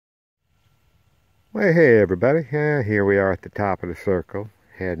Well, hey everybody, here we are at the top of the circle,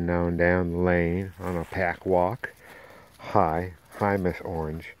 heading on down the lane on a pack walk. Hi Miss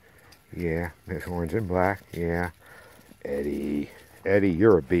Orange. Yeah, Miss Orange and Black, yeah. Eddie,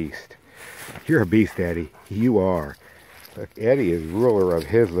 you're a beast. You're a beast, Eddie, you are. Look, Eddie is ruler of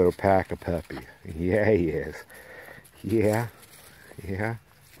his little pack of puppies. Yeah, he is. Yeah,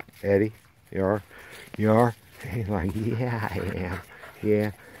 Eddie, you are. He's like, yeah, I am.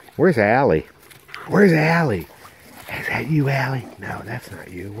 Yeah. Where's Allie? Where's Allie? Is that you, Allie? No, that's not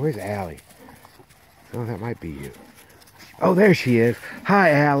you. Where's Allie? Oh, that might be you. Oh, there she is.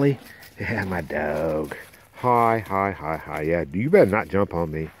 Hi, Allie. Yeah, my dog. Hi. Yeah, you better not jump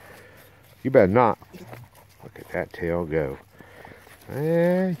on me. You better not. Look at that tail go.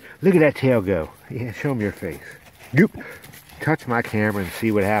 Hey, look at that tail go. Yeah, show me your face. Goop. Touch my camera and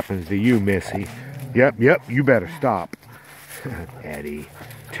see what happens to you, Missy. Yep, you better stop. Eddie,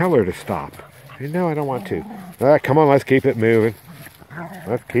 tell her to stop. No, I don't want to. All right, come on, let's keep it moving.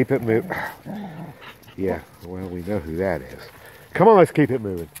 Let's keep it moving. Yeah, well, we know who that is. Come on, let's keep it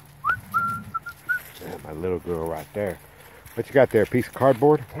moving. My little girl right there. What you got there, a piece of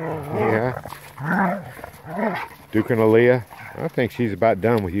cardboard? Yeah. Duke and Aaliyah. I think she's about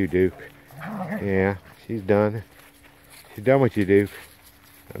done with you, Duke. Yeah, she's done. She's done with you, Duke.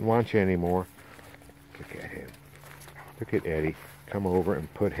 Doesn't want you anymore. Look at him. Look at Eddie. Come over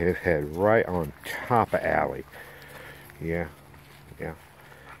and put his head right on top of Allie. Yeah.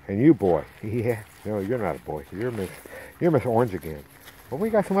 And you, boy. Yeah. No, you're not a boy. You're Miss Orange again. Well, we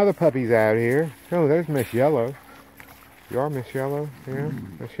got some other puppies out here. Oh, there's Miss Yellow. You are Miss Yellow? Yeah,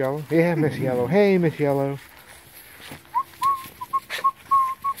 Miss Yellow? Yeah, Miss Yellow. Hey, Miss Yellow.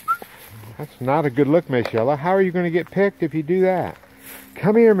 That's not a good look, Miss Yellow. How are you going to get picked if you do that?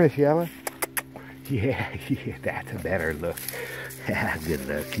 Come here, Miss Yellow. Yeah, that's a better look. Good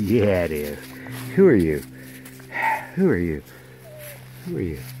look. Yeah, it is. Who are you?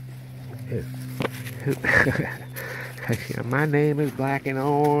 My name is Black and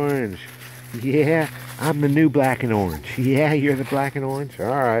Orange. Yeah, I'm the new Black and Orange. Yeah, you're the Black and Orange? All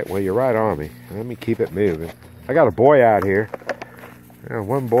right, well, you're right on me. Let me keep it moving. I got a boy out here.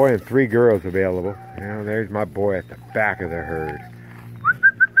 One boy and 3 girls available. There's my boy at the back of the herd.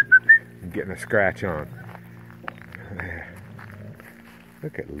 I'm getting a scratch on.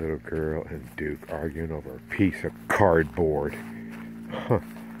 Look at little girl and Duke arguing over a piece of cardboard.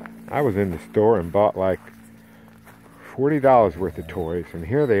 I was in the store and bought like $40 worth of toys, and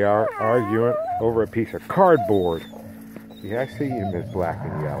here they are arguing over a piece of cardboard. Yeah, I see you, Miss Black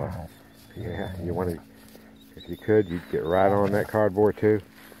and Yellow. Yeah, you want to, if you could, you'd get right on that cardboard too.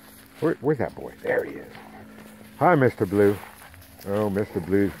 Where's that boy? There he is. Hi, Mr. Blue. Oh, Mr.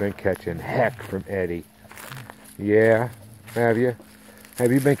 Blue's been catching heck from Eddie. Yeah, have you? Have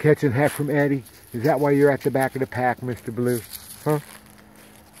you been catching heck from Eddie? Is that why you're at the back of the pack, Mr. Blue? Huh?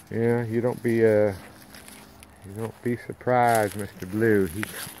 Yeah, you don't be surprised, Mr. Blue.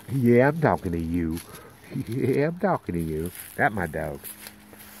 Yeah, I'm talking to you. Yeah, I'm talking to you. That's my dog.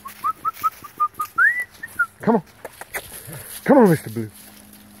 Come on, Mr. Blue.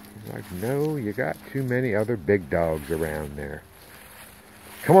 He's like, no, you got too many other big dogs around there.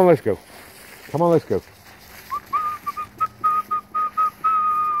 Come on, let's go.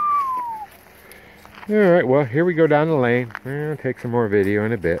 All right, well, here we go down the lane. I'll take some more video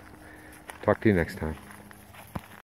in a bit. Talk to you next time.